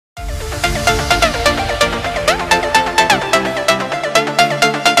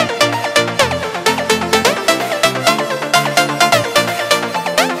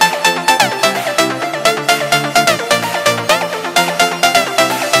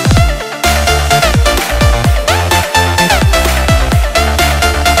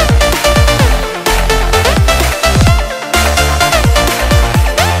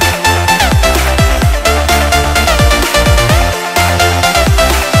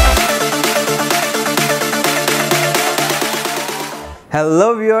Hello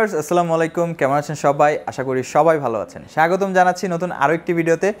viewers, আসসালামু আলাইকুম। কেমন আছেন সবাই? আশা করি সবাই ভালো আছেন। স্বাগতম জানাচ্ছি নতুন আরও একটি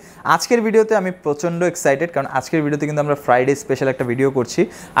ভিডিওতে। আজকের ভিডিওতে আমি প্রচণ্ড এক্সাইটেড, কারণ আজকের ভিডিওতে কিন্তু আমরা ফ্রাইডে স্পেশাল একটা ভিডিও করছি।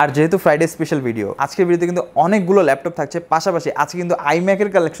 আর যেহেতু ফ্রাইডে স্পেশাল ভিডিও, আজকের ভিডিওতে কিন্তু অনেকগুলো ল্যাপটপ থাকছে, পাশাপাশি আজকে কিন্তু আইম্যাকের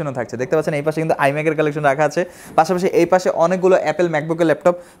কালেকশনও থাকছে। দেখতে পাচ্ছেন এই পাশে কিন্তু আইম্যাকের কালেকশন রাখা আছে, পাশাপাশি এই পাশে অনেকগুলো অ্যাপেল ম্যাকবুকের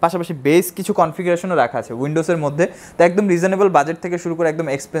ল্যাপটপ, পাশাপাশি বেশ কিছু কনফিগারেশনও রাখা আছে উইন্ডোজের মধ্যে। তো একদম রিজনেবল বাজেট থেকে শুরু করে একদম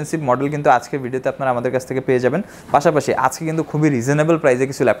এক্সপেন্সিভ মডেল কিন্তু আজকের ভিডিওতে আপনারা আমাদের কাছ থেকে পেয়ে যাবেন। পাশাপাশি আজকে কিন্তু খুবই রিজনেবল প্রাইসে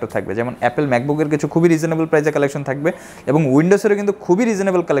কিছু ল্যাপটপ থাকবে, যেমন অ্যাপেল ম্যাকবুকের কিছু খুবই রিজনেবল প্রাইসে কালেকশন থাকবে এবং উইন্ডোজেরও কিন্তু খুবই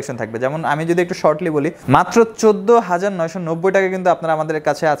রিজনেবল কালেকশন থাকবে। যেমন আমি যদি একটু শর্টলি বলি, মাত্র 14,990 টাকা কিন্তু আপনারা আমাদের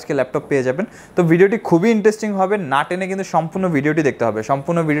কাছে আজকে ল্যাপটপ পেয়ে যাবেন। তো ভিডিওটি খুবই ইন্টারেস্টিং হবে, না টেনে কিন্তু সম্পূর্ণ ভিডিওটি দেখতে হবে।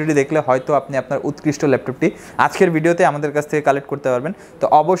 সম্পূর্ণ ভিডিওটি দেখলে হয়তো আপনি আপনার উৎকৃষ্ট ল্যাপটপটি আজকের ভিডিওতে আমাদের কাছ থেকে কালেক্ট করতে পারবেন। তো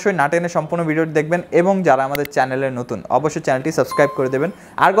অবশ্যই না টেনে সম্পূর্ণ ভিডিওটি দেখবেন এবং যারা আমাদের চ্যানেলের নতুন অবশ্যই চ্যানেলটি সাবস্ক্রাইব করে দেবেন।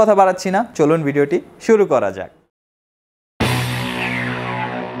 আর কথা বাড়াচ্ছি না, চলুন ভিডিওটি শুরু করা যাক।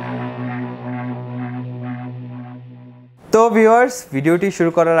 তো ভিউয়ার্স, ভিডিওটি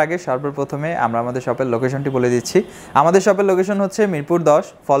শুরু করার আগে সর্বপ্রথমে আমরা আমাদের শপের লোকেশনটি বলে দিচ্ছি। আমাদের শপের লোকেশন হচ্ছে মিরপুর 10,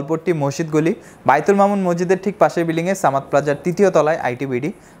 ফলপট্টি মসজিদ গলি, বাইতুল মামুন মসজিদের ঠিক পাশের বিল্ডিংয়ে সামাদ প্লাজার 3য় তলায় আইটিবিডি।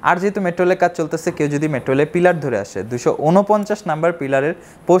 আর যেহেতু মেট্রোলের কাজ চলতেছে, কেউ যদি মেট্রোলে পিলার ধরে আসে 249 নাম্বার পিলারের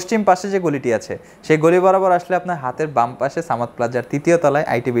পশ্চিম পাশে যে গলিটি আছে, সেই গলি বরাবর আসলে আপনার হাতের বাম পাশে সামাদ প্লাজার 3য় তলায়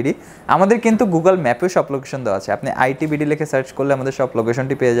আইটিবিডি। আমাদের কিন্তু গুগল ম্যাপেও সব লোকেশন দেওয়া আছে, আপনি আইটিবিডি লিখে সার্চ করলে আমাদের সব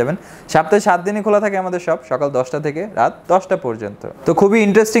লোকেশনটি পেয়ে যাবেন। সপ্তাহে 7 দিনই খোলা থাকে আমাদের সব, সকাল 10টা থেকে রাত 10টা পর্যন্ত। তো খুবই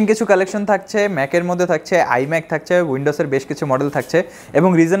ইন্টারেস্টিং কিছু কালেকশন থাকছে, ম্যাকের মধ্যে থাকছে, আইম্যাক থাকছে, উইন্ডোজের বেশ কিছু মডেল থাকছে এবং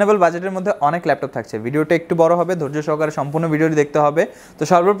রিজনেবল বাজেটের মধ্যে অনেক ল্যাপটপ থাকছে। ভিডিওটা একটু বড় হবে, ধৈর্য সহকারে সম্পূর্ণ ভিডিওটি দেখতে হবে। তো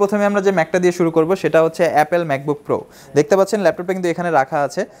সর্বপ্রথমে আমরা যে ম্যাকটা দিয়ে শুরু করব সেটা হচ্ছে অ্যাপেল ম্যাকবুক প্রো। দেখতে পাচ্ছেন ল্যাপটপটা কিন্তু এখানে রাখা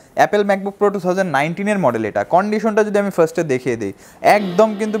আছে, অ্যাপেল ম্যাকবুক প্রো 2019 এর মডেল। এটা কন্ডিশনটা যদি আমি ফার্স্টে দেখিয়ে দিই, একদম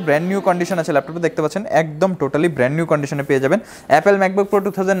কিন্তু ব্র্যান্ড নিউ কন্ডিশন আছে ল্যাপটপটা। দেখতে পাচ্ছেন একদম টোটালি ব্র্যান্ড নিউ কন্ডিশনে পেয়ে যাবেন অ্যাপেল ম্যাকবুক প্রো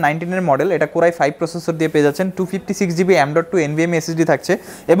 2019 এর মডেল। এটা কোরাই 5 প্রসেসর দিয়ে পেয়ে যাচ্ছেন, 256GB M.2 NVMe SSD থাকছে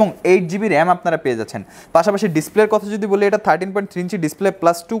এবং 8GB র্যাম আপনারা পেয়ে যাচ্ছেন। পাশাপাশি ডিসপ্লের কথা যদি বলি, এটা 13.3 inch display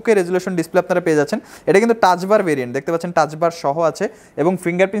plus 2K resolution display আপনারা পেয়ে যাচ্ছেন। এটা কিন্তু টাচবার ভেরিয়েন্ট, দেখতে পাচ্ছেন টাচবার সহ আছে এবং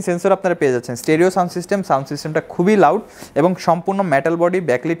ফিঙ্গারপ্রিন্ট সেন্সর আপনারা পেয়ে যাচ্ছেন। স্টেরিও সাউন্ড সিস্টেমটা খুবই লাউড এবং সম্পূর্ণ মেটাল বডি,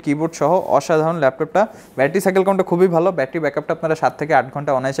 ব্যাকলিট কিবোর্ড সহ অসাধারণ ল্যাপটপটা। ব্যাটারি সাইকেল কাউন্টটা খুবই ভালো, ব্যাটারি ব্যাকআপটা আপনারা 7 থেকে 8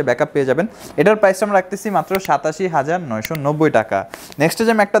 ঘন্টা অনায়াসে ব্যাকআপ পেয়ে যাবেন। এটার প্রাইসটা আমরা রাখতেছি মাত্র 87,990 টাকা। নেক্সট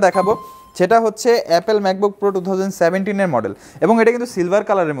যে ম্যাকটা দেখাবো সেটা হচ্ছে অ্যাপেল ম্যাকবুক প্রো 2017 এর মডেল এবং এটা কিন্তু সিলভার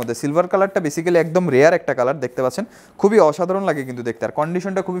কালারের মধ্যে। সিলভার কালারটা বেসিক্যালি একদম রেয়ার একটা কালার, দেখতে পাচ্ছেন খুবই অসাধারণ লাগে কিন্তু দেখতে, আর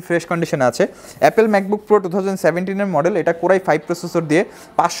কন্ডিশনটা খুবই ফ্রেশ কন্ডিশনে আছে। অ্যাপেল ম্যাকবুক প্রো 2017 এর মডেল, এটা কোরাই 5 প্রসেসর দিয়ে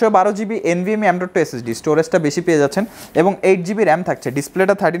 512GB NVMe M.2 SSD, স্টোরেজটা বেশি পেয়ে যাচ্ছেন এবং 8GB র্যাম থাকছে।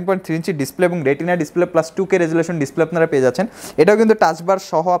 ডিসপ্লেটা 13.3 ইঞ্চি ডিসপ্লে এবং retina display plus 2K resolution display আপনারা পেয়ে যাচ্ছেন। এটাও কিন্তু টাচবার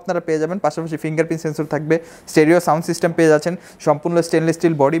সহ আপনারা পেয়ে যাবেন, পাশাপাশি ফিঙ্গারপ্রিন্ট সেন্সর থাকবে, স্টেরিও সাউন্ড সিস্টেম পেয়ে যাচ্ছেন, সম্পূর্ণ stainless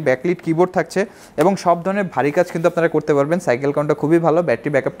steel body, backlit keyboard থাকছে এবং সব ধরনের ভারী কাজ কিন্তু আপনারা করতে পারবেন। সাইকেল কাউন্টটা খুবই ভালো, ব্যাটারি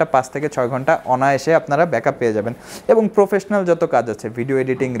ব্যাকআপটা 5 থেকে 6 ঘন্টা অনায়াসে আপনারা ব্যাকআপ পেয়ে যাবেন এবং প্রফেশনাল যত কাজ আছে, video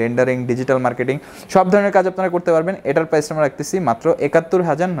editing, rendering, digital marketing, সব ধরনের কাজ আপনারা করতে পারবেন। এটার প্রাইস আমরা রাখতেছি মাত্র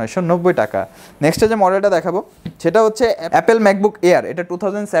 71,990 টাকা। নেক্সট যে মডেলটা দেখাবো সেটা হচ্ছে অ্যাপেল ম্যাকবুক এয়ার। এটা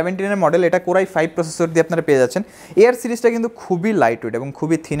 2017 এর মডেল, এটা কোরাই 5 প্রসেসর দিয়ে আপনারা পেয়ে যাচ্ছেন। এয়ার সিরিজটা কিন্তু খুবই লাইট ওয়েট এবং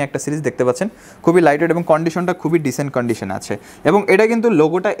খুবই থিন একটা সিরিজ, দেখতে পাচ্ছেন খুবই লাইট ওয়েট এবং কন্ডিশনটা খুবই ডিসেন্ট কন্ডিশন আছে এবং এটা কিন্তু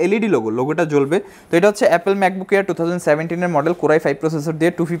লোগোটা এলইডি লোগোটা জ্বলবে। তো এটা হচ্ছে অ্যাপেল ম্যাকবুক এয়ার 2017 এর মডেল, কোরাই 5 প্রসেসর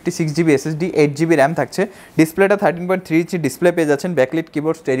দিয়ে 256GB SSD, 8GB র্যাম থাকছে। ডিসপ্লেটা 13.3 ইঞ্চি ডিসপ্লে পেয়ে যাচ্ছেন, backlit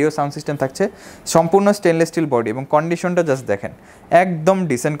keyboard, stereo sound system থাকছে, সম্পূর্ণ স্টেনলেস স্টিল বডি এবং কন্ডিশনটা জাস্ট দেখেন একদম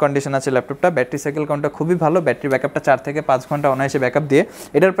ডিসেন্ট কন্ডিশন আছে ল্যাপটপটা। ব্যাটারি সাইকেল কাউন্টটা খুবই ভালো, ব্যাটারি ব্যাকআপটা 4 থেকে 5 ঘন্টা অনায়াসে ব্যাকআপ দিয়ে।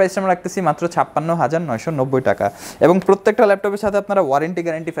 এটার প্রাইসটা আমরা রাখতেছি মাত্র 56,990 টাকা এবং প্রত্যেকটা ল্যাপটপের সাথে আপনারা ওয়ারেন্টি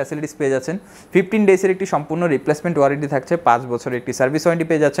গ্যারান্টি ফ্যাসিলিটিস পেয়ে যাচ্ছেন। 15 ডেজের একটি সম্পূর্ণ রিপ্লেসমেন্ট ওয়ারেন্টি থাকছে, 5 বছরের একটি সার্ভিস ওয়ারেন্টি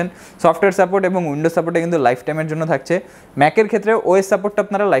পেয়ে যাচ্ছেন। সফটওয়্যার সাপোর্ট এবং উইন্ডোজ সাপোর্টে কিন্তু লাইফ টাইমের জন্য থাকছে। ম্যাকের ক্ষেত্রে ওএস সাপোর্টটা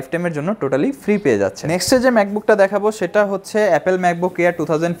আপনারা লাইফ টাইমের জন্য টোটালি ফ্রি পেয়ে যাচ্ছে। নেক্সট যে ম্যাকবুকটা দেখাবো সেটা হচ্ছে অ্যাপেল ম্যাকবুক এয়ার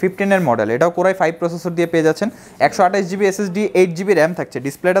 2015 এর মডেল। এটাও কোরাই 5 প্রসেসর দিয়ে পেয়ে যাচ্ছেন, 128GB SSD, 8GB র্যাম থাকছে।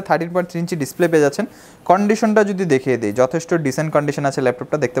 ডিসপ্লেটা 13.3 ইঞ্চি ডিসপ্লে পেয়ে যাচ্ছেন। কন্ডিশনটা যদি দেখিয়ে দিই, যথেষ্ট ডিসেন্ট কন্ডিশন আছে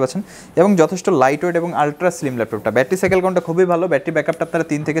ল্যাপটপটা, দেখতে পাচ্ছেন এবং যথেষ্ট লাইট ওয়েট এবং আলট্রা স্লিম ল্যাপটপটা। ব্যাটারি সাইকেল কাউন্টটা খুবই ভালো, ব্যাটারি ব্যাকআপটা আপনারা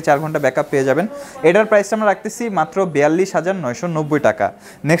 3 থেকে 4 ঘন্টা ব্যাকআপ পেয়ে যাবেন। এটার প্রাইসটা আমরা রাখতেছি মাত্র 42,990 টাকা।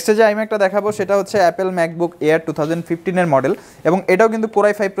 নেক্সট যে আইম্যাকটা দেখাবো সেটা হচ্ছে অ্যাপেল ম্যাকবুক এয়ার 2015 এর মডেল এবং এটাও কিন্তু কোর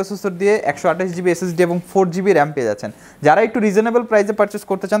i5 প্রসেসর দিয়ে 128 জিবি এসএসডি এবং 4 জিবি র্যাম পেয়ে যাচ্ছেন। যারা একটু রিজনেবল প্রাইসে পারচেস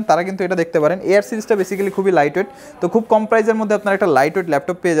করতে চান তারা কিন্তু এটা দেখতে পারেন। এয়ার সিরিজটা বেসিক্যালি খুবই লাইট ওয়েট, তো খুব কম প্রাইসের মধ্যে আপনারা একটা লাইট ওয়েট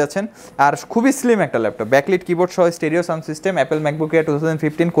ল্যাপটপ পেয়ে যাচ্ছেন আর খুবই স্লিম একটা ল্যাপটপ। ব্যাকলিট কিবোর্ড সহ stereo sound system, Apple MacBook air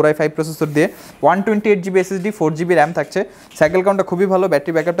 2015 core i5 processor দিয়ে 128 জিবি এসএসডি 4 জিবি র্যাম থাকছে। সাইকেল কাউন্টটা খুবই ভালো,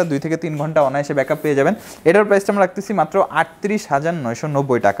 ব্যাটারি ব্যাকআপটা 2 থেকে 3 ঘন্টা অনায়াসে ব্যাকআপ পেয়ে যাবেন। এটার প্রাইসটা আমরা রাখতেছি মাত্র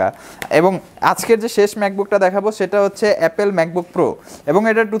 38,990 টাকা। এবং আজকের যে শেষ ম্যাকবুকটা দেখাবো সেটা হচ্ছে অ্যাপেল ম্যাকবুক প্রো এবং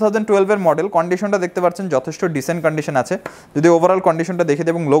এটা 2012 এর মডেল। কন্ডিশনটা দেখতে পাচ্ছেন যথেষ্ট ডিসেন্ট কন্ডিশন আছে। যদি ওভারঅল কন্ডিশনটা দেখে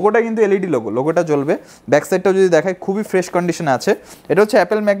দিই এবং লোগোটা কিন্তু এলইডি লোগোটা জ্বলবে। ব্যাক সাইডটাও যদি দেখায় খুবই ফ্রেশ কন্ডিশনে আছে। এটা হচ্ছে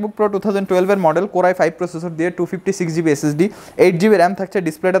অ্যাপেল ম্যাকবুক প্রো 2012 এর মডেল, কোর i5 প্রসেসর দিয়ে 256 জিবি এসএসডি, 8 জিবি র্যাম থাকছে।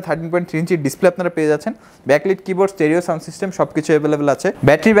 ডিসপ্লেটা 13.3 ইঞ্চি ডিসপ্লে আপনারা পেয়ে যাচ্ছেন। Backlit keyboard, stereo sound system সবকিছু অ্যাভেলেবল আছে।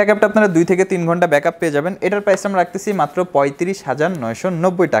 ব্যাটারি ব্যাকআপটা আপনারা 2 থেকে 3 ঘন্টা ব্যাকআপ পেয়ে যাবেন। এটার প্রাইস আমরা রাখতেছি মাত্র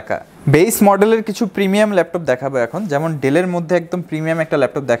 35,990 টাকা। বেস মডেলের কিছু প্রিমিয়াম ল্যাপটপ দেখাবো এখন, যেমন ডেলের মধ্যে একদম প্রিমিয়াম একটা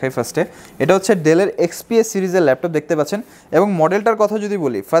ল্যাপটপ দেখাই ফার্স্টে। এটা হচ্ছে ডেলের XPS সিরিজের ল্যাপটপ দেখতে পাচ্ছেন এবং মডেলটার কথা যদি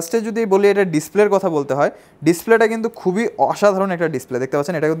বলি, ফার্স্টে যদি বলি এটা ডিসপ্লের কথা বলতে হয়, ডিসপ্লেটা কিন্তু খুবই অসাধারণ একটা ডিসপ্লে দেখতে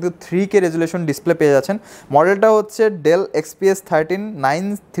পাচ্ছেন। এটা কিন্তু 3K রেজুলেশন ডিসপ্লে পেয়ে যাচ্ছেন। মডেলটা হচ্ছে ডেল XPS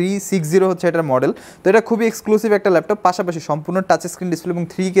 139360 হচ্ছে এটার মডেল। তো এটা খুবই এক্সক্লুসিভ একটা ল্যাপটপ, পাশাপাশি সম্পূর্ণ টাচ স্ক্রিন ডিসপ্লে এবং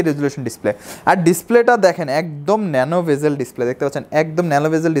 3K রেজুলেশন ডিসপ্লে। আর ডিসপ্লেটা দেখেন একদম ন্যানো ভেজেল ডিসপ্লে দেখতে পাচ্ছেন, একদম ন্যানো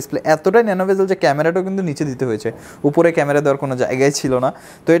ভেজেল ডিসপ্লে, এতটাই ন্যানো ভেজেল যে ক্যামেরাটাও কিন্তু নিচে দিতে হয়েছে, উপরে ক্যামেরা দেওয়ার কোনো জায়গায় ছিল না।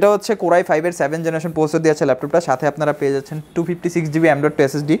 তো এটা হচ্ছে কোর i5 এর 7 জেনারেশন প্রসেসর দিয়ে আছে ল্যাপটপটা। সাথে আপনারা পেয়ে যাচ্ছেন 256 জিবি M.2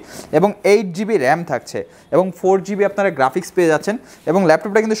 SSD এবং 8 জিবি র্যাম থাকছে এবং 4 জিবি আপনারা গ্রাফিক্স পেয়ে যাচ্ছেন। এবং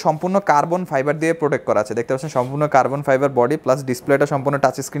ল্যাপটপটা কিন্তু সম্পূর্ণ কার্বন ফাইবার দিয়ে প্রোটেক্ট করা আছে দেখতে পাচ্ছেন, সম্পূর্ণ কার্বন ফাইবার বডি প্লাস ডিসপ্লেটা সম্পূর্ণ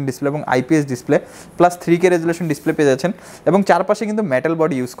টাচ স্ক্রিন ডিসপ্লে এবং IPS display plus 3K resolution display পেয়ে যাচ্ছেন। এবং চারপাশে কিন্তু মেটাল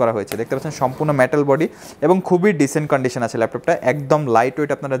বডি ইউজ করা হয়েছে দেখতে পাচ্ছেন, সম্পূর্ণ মেটাল বডি এবং খুবই ডিসেন্ট কন্ডিশন আছে ল্যাপটপটা, একদম লাইট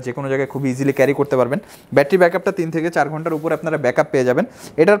ওয়েট, আপনারা যে কোনো জায়গায় খুবই ইজিলি ক্যারি করতে পারবেন। ব্যাটারি ব্যাকআপটা 3 থেকে 4 ঘন্টার উপরে আপনারা ব্যাকআপ পেয়ে যাবেন।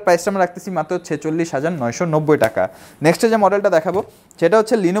 এটার প্রাইসটা আমরা রাখতেছি মাত্র 46,990 টাকা। নেক্সটে যে মডেলটা দেখাবো সেটা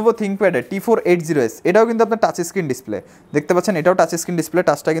হচ্ছে লিনোভো থিংকপ্যাডের T480S। এটাও কিন্তু আপনার টাচ স্ক্রিন ডিসপ্লে দেখতে পাচ্ছেন, এটাও টাচ স্ক্রিন ডিসপ্লে,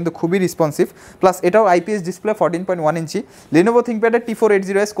 টাচটা কিন্তু খুবই রেসপন্সিভ, প্লাস এটাও IPS ডিসপ্লে 14.1 ইঞ্চি। লিনোভো থিংকপ্যাডের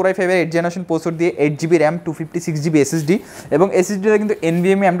T480S কোর i5 এর 8 জেনারেশন প্রসেসর দিয়ে 8 জিবি র্যাম 256 জিবি এসএসডি এবং এসএসডিটা কিন্তু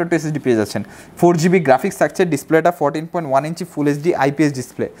NVMe M.2 SSD পেয়ে যাচ্ছেন। 4 জিবি গ্রাফিক্স থাকছে, ডিসপ্লেটা 14.1 ইঞ্চি ফুল HD IPS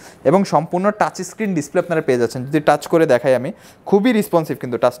ডিসপ্লে এবং সম্পূর্ণ টাচ স্ক্রিন ডিসপ্লে আপনারা পেয়ে যাচ্ছেন। যদি টাচ করে দেখাই আমি, খুবই রেসপন্সিভ,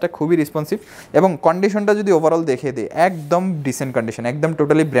 কিন্তু টাচটা খুবই রেসপন্সিভ এবং কন্ডিশনটা যদি ওভারঅল দেখিয়ে দিই একদম ডিসেন্ট কন্ডিশন, একদম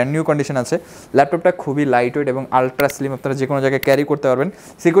টোটালি ব্র্যান্ড নিউ কন্ডিশন আছে। ল্যাপটপটা খুবই লাইট ওয়েট এবং আলট্রা স্লিম, আপনারা যে কোনো জায়গায় ক্যারি করতে পারবেন।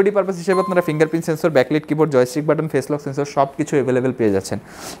 সিকিউরিটি পারপাস হিসেবে আপনারা fingerprint sensor, backlit keyboard, joystick button, face lock sensor সব কিছু অ্যাভেলেবেল পেয়ে যাচ্ছেন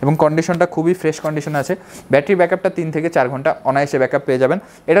এবং কন্ডিশনটা খুবই ফ্রেশ কন্ডিশন আছে। ব্যাটারি ব্যাকআপটা 3 থেকে 4 ঘন্টা অনায়াসে ব্যাকআপ পেয়ে যাবেন।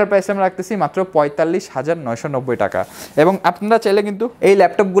 এটার প্রাইস আমরা রাখতেছি মাত্র 45,990 টাকা। এবং আপনারা চাইলে কিন্তু এই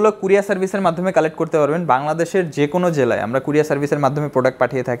ল্যাপটপগুলো কুরিয়ার সার্ভিসের মাধ্যমে কালেক্ট করতে পারবেন। বাংলাদেশের যে কোনো জেলায় আমরা কুরিয়ার সার্ভিসের মাধ্যমে প্রোডাক্ট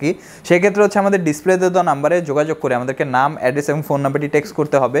পাঠিয়ে থাকি। সেক্ষেত্রে হচ্ছে আমাদের ডিসপ্লেতে দেওয়া নাম্বারে যোগাযোগ করে আমাদেরকে নাম, অ্যাড্রেস এবং ফোন নাম্বারটি টেক্সট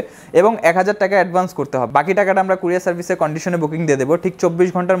করতে হবে এবং 1000 টাকা অ্যাডভান্স করতে হবে। বাকি টাকাটা আমরা কুরিয়ার সার্ভিসে কন্ডিশনে বুকিং দিয়ে দেবো। ঠিক 24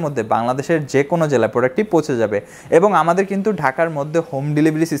 ঘন্টার মধ্যে বাংলাদেশের যে কোনো জেলায় প্রোডাক্টটি পৌঁছে যাবে এবং আমাদের কিন্তু ঢাকার মধ্যে হোম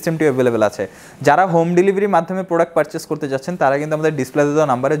ডেলিভারি সিস্টেমটি অ্যাভেলেবেল আছে। যারা হোম ডেলিভারির মাধ্যমে প্রোডাক্ট পারচেস করতে যাচ্ছেন তারা কিন্তু আমাদের ডিসপ্লেতে দেওয়া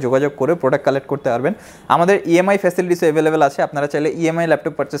নাম্বারে যোগাযোগ করে প্রোডাক্ট কালেক্ট করতে পারবেন। আমাদের EMI ফ্যাসিলিটিসও অ্যাভেলেবেল আছে, আপনারা চাইলে EMI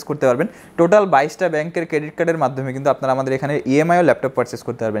ল্যাপটপ পারচেস করতে পারবেন। টোটাল 22টা ব্যাংকের ক্রেডিট কার্ডের মাধ্যমে কিন্তু আপনারা আমাদের এখানে EMIও ল্যাপটপ পারচেস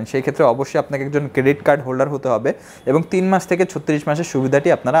করতে পারবেন। সেই ক্ষেত্রে অবশ্যই আপনাকে একজন ক্রেডিট কার্ড হোল্ডার হতে হবে এবং 3 মাস থেকে 36 মাসের সুবিধাটি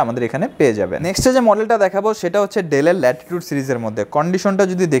আপনারা আমাদের এখানে পেয়ে যাবেন। নেক্সটে যে মডেলটা দেখাবো সেটা হচ্ছে ডেলের ল্যাটিটিউড সিরিজের মধ্যে। কন্ডিশনটা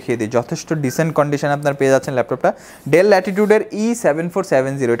যদি দেখিয়ে দিই, যথেষ্ট ডিসেন্ট কন্ডিশন আপনারা পেয়ে যাচ্ছেন ল্যাপটপটা। ডেল ল্যাটিটিউডের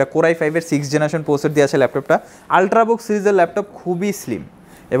E7470, এটা কোর i5 এর 6 জেনারেশন প্রসেসর দিয়ে আছে ল্যাপটপটা। আলট্রাবুক সিরিজের ল্যাপটপ, খুবই স্লিম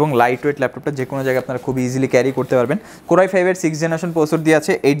এবং লাইট ওয়েট ল্যাপটপটা যে কোনো জায়গায় আপনারা খুব ইজিলি ক্যারি করতে পারবেন। কোর i5 এর 6 জেনারেশন প্রসেসর দিয়ে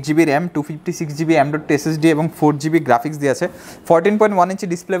আছে, 8 GB RAM 256 GB M.2 SSD এবং 4 জিবি গ্রাফিক্স দিয়ে আছে। 14.1 ইঞ্চি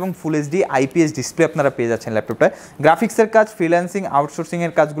ডিসপ্লে এবং ফুল HD IPS ডিসপ্লে আপনারা পেয়ে যাচ্ছেন ল্যাপটপটায়। গ্রাফিক্সের কাজ, ফ্রিল্যান্সিং,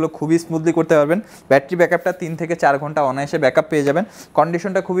 আউটসোর্সিংয়ের কাজগুলো খুবই স্মুথলি করতে পারবেন। ব্যাটারি ব্যাকআপটা 3 থেকে 4 ঘন্টা অনায়াসে ব্যাকআপ পেয়ে যাবেন।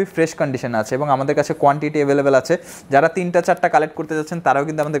 কন্ডিশনটা খুবই ফ্রেশ কন্ডিশন আছে এবং আমাদের কাছে কোয়ান্টিটি অ্যাভেলেবেল আছে। যারা 3টা 4টা কালেক্ট করতে যাচ্ছেন তারাও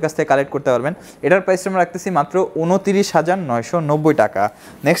কিন্তু আমাদের কাছ থেকে কালেক্ট করতে পারবেন। এটার প্রাইস আমরা রাখতেছি মাত্র 29,990 টাকা।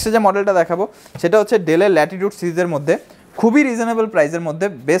 নেক্সট যে মডেলটা দেখাবো সেটা হচ্ছে ডেলের ল্যাটিটিউড সিরিজের মধ্যে খুবই রিজনেবল প্রাইসের মধ্যে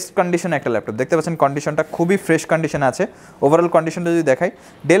বেস্ট কন্ডিশন একটা ল্যাপটপ দেখতে পাচ্ছেন। কন্ডিশনটা খুবই ফ্রেশ কন্ডিশনে আছে। ওভারঅল কন্ডিশনটা যদি দেখাই,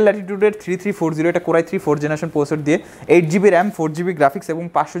 ডেল ল্যাটিটিউডের 3340, এটা কোর i3 4 জেনারেশন প্রসেসর দিয়ে 8 জিবি র্যাম 4 জিবি গ্রাফিক্স এবং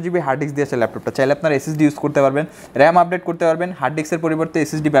 500 জিবি হার্ড ডিস্ক দিয়েছে ল্যাপটপটা। চাইলে আপনার SSD ইউজ করতে পারবেন, র্যাম আপডেট করতে পারবেন, হার্ড ডিস্কের পরিবর্তে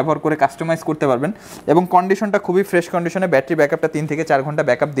SSD ব্যবহার করে কাস্টমাইজ করতে পারবেন এবং কন্ডিশনটা খুবই ফ্রেশ কন্ডিশনে। ব্যাটারি ব্যাকআপটা 3 থেকে 4 ঘন্টা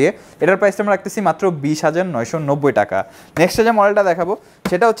ব্যাকআপ দিয়ে এটার প্রাইসটা আমরা রাখতেছি মাত্র 20,990 টাকা। নেক্সট যে মডেলটা দেখাবো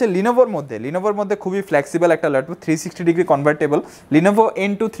সেটা হচ্ছে লিনোভোর মধ্যে খুবই ফ্লেক্সিবল একটা laptop, 360 degree GB convertible. Lenovo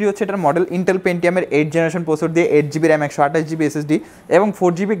N23 হচ্ছে এটার মডেল, ইন্টেল পেন্টিয়ামের 8 জেনারেশন প্রসেসর দিয়ে 8 জিবি র্যাম 128 জিবি এসএসডি এবং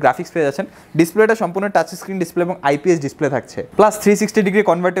 4 জিবি গ্রাফিক্স পেয়ে যাচ্ছেন। ডিসপ্লেটা সম্পূর্ণ টাচ স্ক্রিন ডিসপ্লে এবং আইপিএস ডিসপ্লে থাকছে, plus 360 degree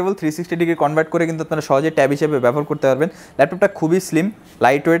convertible. 360 degree convert করে কিন্তু আপনারা সহজে ট্যাব হিসেবে ব্যবহার করতে পারবেন। ল্যাপটপটা খুবই স্লিম,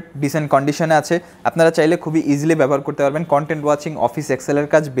 লাইট ওয়েট, ডিসেন্ট কন্ডিশনে আছে। আপনারা চাইলে খুবই ইজিলি ব্যবহার করতে পারবেন। কন্টেন্ট ওয়াচিং, অফিস এক্সেলের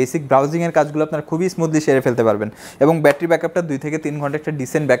কাজ, বেসিক ব্রাউজিংয়ের কাজগুলো আপনারা খুবই স্মুথলি সেরে ফেলতে পারবেন এবং ব্যাটারি ব্যাকআপটা 2 থেকে 3 ঘন্টা একটা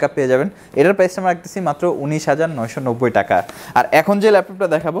ডিসেন্ট ব্যাকআপ পেয়ে যাবেন। এটার প্রাইসটা আমরা রাখতেছি মাত্র 19,990 টাকা। আর এখন যে ল্যাপটপটা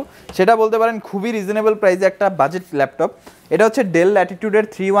দেখাবো সেটা বলতে পারেন খুবই রিজনেবল প্রাইসে একটা বাজেট ল্যাপটপ। এটা হচ্ছে ডেল ল্যাটিটিউডের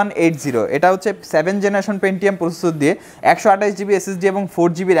 3180। এটা হচ্ছে 7 জেনারেশন পেন্টিয়াম প্রসেসর দিয়ে 128 জিবি এসএসডি এবং 4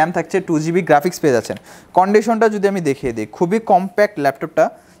 জিবি র্যাম থাকছে, 2 জিবি গ্রাফিক্স পেয়ে যাচ্ছেন। কন্ডিশনটা যদি আমি দেখিয়ে দিই, খুবই কম্প্যাক্ট ল্যাপটপটা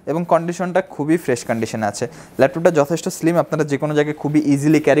এবং কন্ডিশনটা খুবই ফ্রেশ কন্ডিশনে আছে। ল্যাপটপটা যথেষ্ট স্লিম, আপনারা যে কোনো জায়গায় খুবই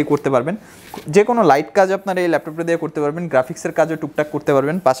ইজিলি ক্যারি করতে পারবেন। যে কোনো লাইট কাজ আপনারা এই ল্যাপটপটা দিয়ে করতে পারবেন, গ্রাফিক্সের কাজও টুকটাক করতে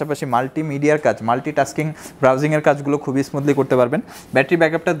পারবেন, পাশাপাশি মাল্টিমিডিয়ার কাজ, মাল্টিটাস্কিং, ব্রাউজিংয়ের কাজগুলো খুবই স্মুথলি করতে পারবেন। ব্যাটারি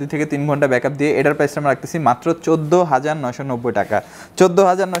ব্যাকআপটা 2 থেকে 3 ঘন্টা ব্যাকআপ দিয়ে এটার প্রাইসটা আমরা রাখতেছি মাত্র 14,990 টাকা।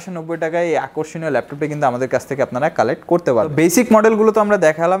 14,990 টাকায় এই আকর্ষণীয় ল্যাপটপটা কিন্তু আমাদের কাছ থেকে আপনারা কালেক্ট করতে পারবেন। বেসিক মডেলগুলো তো আমরা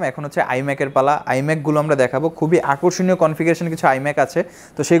দেখালাম, এখন হচ্ছে আইম্যাকের পালা। আইম্যাকগুলো আমরা দেখাবো, খুবই আকর্ষণীয় কনফিগারেশন কিছু আইম্যাক আছে,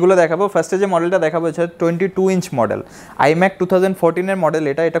 তো সেগুলো দেখাবো। ফার্স্টে যে মডেলটা দেখাবো হচ্ছে 22 ইঞ্চ মডেল, iMac 2014 এর মডেল।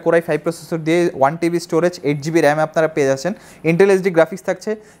 এটা কোরাই 5 প্রসেসর দিয়ে 1 টিবি স্টোরেজ, 8 জিবি র্যাম আপনারা পেয়ে যাচ্ছেন। ইন্টেল এইচডি গ্রাফিক্স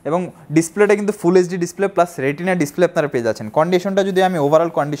থাকছে এবং ডিসপ্লেটা কিন্তু full HD display plus retina display আপনারা পেয়ে যাচ্ছেন। কন্ডিশনটা যদি আমি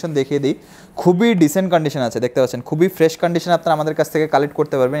ওভারঅল কন্ডিশন দেখিয়ে দিই, খুবই ডিসেন্ট কন্ডিশন আছে, দেখতে পাচ্ছেন খুবই ফ্রেশ কন্ডিশন আপনারা আমাদের কাছ থেকে কালেক্ট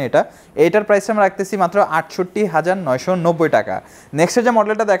করতে পারবেন। এটার প্রাইসটা আমরা রাখতেছি মাত্র 68,990 টাকা। নেক্সট যে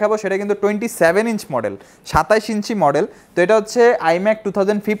মডেলটা দেখাবো সেটা কিন্তু 27 ইঞ্চ মডেল, 27 ইঞ্চি মডেল। তো এটা হচ্ছে iMac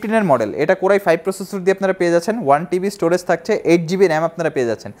 2015 এর মডেল। এটা কোরাই 5 প্রসেসর দিয়ে আপনারা পেয়ে যাচ্ছেন, 1 টিবি স্টোরেজ থাকছে, 8 জিবি র্যাম আপনারা পেয়ে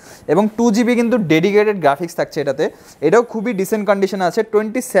যাচ্ছেন এবং 2 জিবি কিন্তু ডেডিকেটেড গ্রাফিক্স থাকছে এটাতে। এটাও খুবই ডিসেন্ট কন্ডিশনে আছে।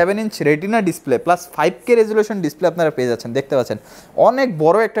 27 inch retina display plus 5K resolution display আপনারা পেয়ে যাচ্ছেন, দেখতে পাচ্ছেন অনেক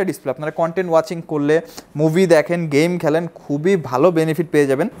বড় একটা ডিসপ্লে। আপনারা কন্টেন্ট ওয়াচিং করলে, মুভি দেখেন, গেম খেলেন, খুবই ভালো বেনিফিট পেয়ে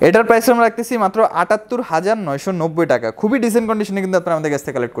যাবেন। এটার প্রাইস আমরা রাখতেছি মাত্র 78,990 টাকা। খুবই ডিসেন্ট কন্ডিশনে কিন্তু আপনারা আমাদের কাছ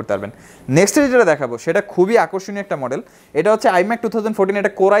থেকে কালেক্ট করতে পারবেন। নেক্সট যেটা দেখাবো সেটা খুবই আকর্ষণীয় একটা মডেল। এটা হচ্ছে iMac 2014,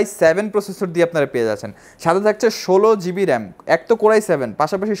 এটা কোরাই 7 প্রসেসর দিয়ে আপনারা পেয়ে যাচ্ছেন। সাথে থাকছে 16 জিবি র্যাম, এক তো কোরাই 7,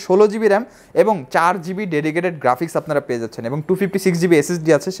 পাশাপাশি 16 জিবি র্যাম এবং 4 জিবি ডেডিকেটেড গ্রাফিক্স আপনারা পেয়ে যাচ্ছেন এবং 256 জিবি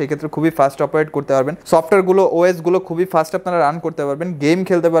এসএসডি আছে, সেক্ষেত্রে খুবই ফাস্ট অপারেট করতে পারবেন। সফটওয়্যারগুলো, ওএসগুলো খুবই ফাস্ট আপনারা রান করতে পারবেন, গেম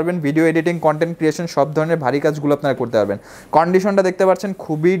খেলতে পারবেন, ভিডিও এডিটিং, কন্টেন্ট ক্রিয়েশন, সব ধরনের ভারী কাজগুলো আপনারা করতে পারবেন। কন্ডিশনটা দেখতে পাচ্ছেন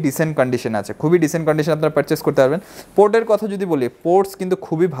খুবই ডিসেন্ট কন্ডিশন আছে, খুবই ডিসেন্ট কন্ডিশন আপনারা পারচেস করতে পারবেন। পোর্টের কথা যদি বলি, পোর্টস কিন্তু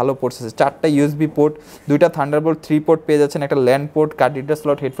খুবই ভালো পোর্টস আছে, 4টা ইউএসবি পোর্ট, 2টা থান্ডারবোল্ট 3 পোর্ট পেয়ে যাচ্ছেন, একটা land port, card reader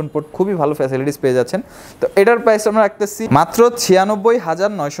slot, headphone port, খুবই ভালো ফ্যাসিলিটিস পেয়ে যাচ্ছেন। তো এটার প্রাইস আমরা রাখতেছি মাত্র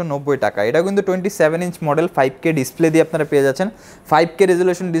 96,990 টাকা। এটা কিন্তু 27 ইঞ্চ মডেল, 5K ডিসপ্লে দিয়ে আপনারা পেয়ে যাচ্ছেন। 5K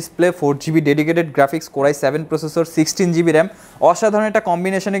resolution display, 4 GB dedicated graphics, core i 7 processor, 16 GB RAM, অসাধারণ একটা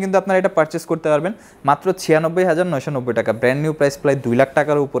কম্বিনেশনে কিন্তু আপনারা এটা পারচেস করতে পারবেন মাত্র 96,990 টাকা। ব্র্যান্ড নিউ প্রাইস প্রায় 2 লাখ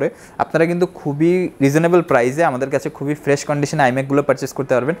টাকার উপরে। আপনারা কিন্তু খুবই রিজনেবল প্রাইসে আমাদের কাছে খুবই ফ্রেশ কন্ডিশনে আইম্যাকগুলো পারচেস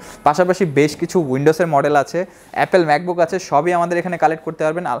করতে পারবেন। পাশাপাশি বেশ কিছু উইন্ডোজের মডেল আছে, অ্যাপেল ম্যাকবুক আছে, সবই আমাদের এখানে কালেক্ট করতে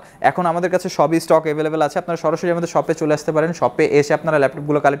পারবেন। এখন আমাদের কাছে সবই স্টক অ্যাভেলেবেল আছে, আপনারা সরাসরি আমাদের শপে চলে আসতে পারেন, শপে এসে আপনারা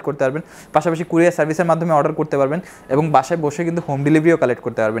ল্যাপটপগুলো কালেক্ট করতে পারবেন। পাশাপাশি কুরিয়ার সার্ভিসের মাধ্যমে অর্ডার করতে পারবেন এবং বাসায় বসে কিন্তু হোম ডেলিভারিও কালেক্ট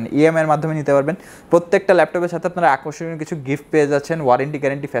করতে পারবেন, ইএমআই এর মাধ্যমে নিতে পারবেন। প্রত্যেকটা ল্যাপটপের সাথে আপনারা আকর্ষণীয় কিছু গিফট পেয়ে যাচ্ছেন, ওয়ারেন্টি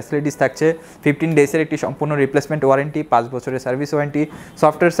গ্যারেন্টি ফ্যাসিলিটিস থাকছে, 15 ডেজের একটি সম্পূর্ণ রিপ্লেসমেন্ট ওয়ারেন্টি, 5 বছরের service warranty,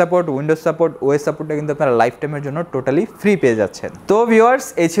 software support, Windows support, OS সাপোর্টটা কিন্তু আপনারা লাইফ টাইমের জন্য টোটালি ফ্রি পেয়ে যাচ্ছেন। তো ভিউয়ার্স,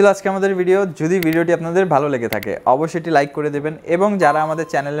 এই ছিল আজকে আমাদের ভিডিও। যদি ভিডিওটি আপনাদের ভালো লেগে থাকে অবশ্যই এটি লাইক করে দেবেন এবং যারা আমাদের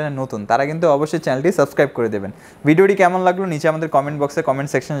চ্যানেলে নতুন তারা কিন্তু অবশ্যই চ্যানেলটি সাবস্ক্রাইব করে দেবেন। ভিডিওটি কেমন লাগলো নিচে আমাদের কমেন্ট বক্সে, কমেন্ট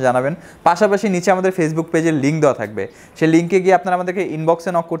সেকশনে জানাবেন। পাশাপাশি নিচে আমাদের ফেসবুক পেজের লিঙ্ক দেওয়া থাকবে, সেই লিঙ্কে গিয়ে আপনারা আমাদেরকে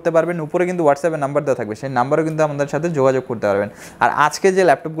ইনবক্সে নক করতে পারবেন। উপরে কিন্তু হোয়াটসঅ্যাপের নাম্বার দেওয়া থাকবে, সেই নাম্বারও কিন্তু আমাদের সাথে যোগাযোগ করতে পারবেন। আর আজকে যে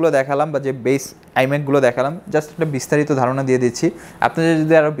ল্যাপটপগুলো দেখালাম বা যে বেস আইম্যাকগুলো দেখালাম, জাস্ট একটা বিস্তারিত ধারণা দিয়ে দিচ্ছি। আপনাদের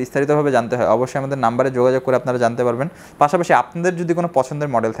যদি আরও বিস্তারিতভাবে জানতে হয় অবশ্যই আমাদের নাম্বারে যোগাযোগ করে আপনারা জানতে পারবেন। পাশাপাশি আপনাদের যদি কোনো পছন্দের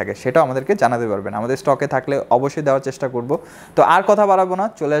মডেল থাকে সেটাও আমাদেরকে জানাতে পারবেন, আমাদের স্টকে থাকলে অবশ্যই দেওয়ার চেষ্টা করব। তো আর কথা বাড়াবো না,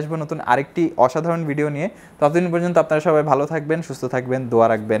 চলে আসবো নতুন আরেকটি অসাধারণ ভিডিও নিয়ে। ততদিন পর্যন্ত আপনারা সবাই ভালো থাকবেন, সুস্থ থাকবেন, দোয়া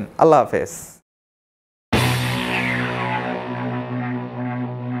রাখবেন। আল্লাহ হাফেজ।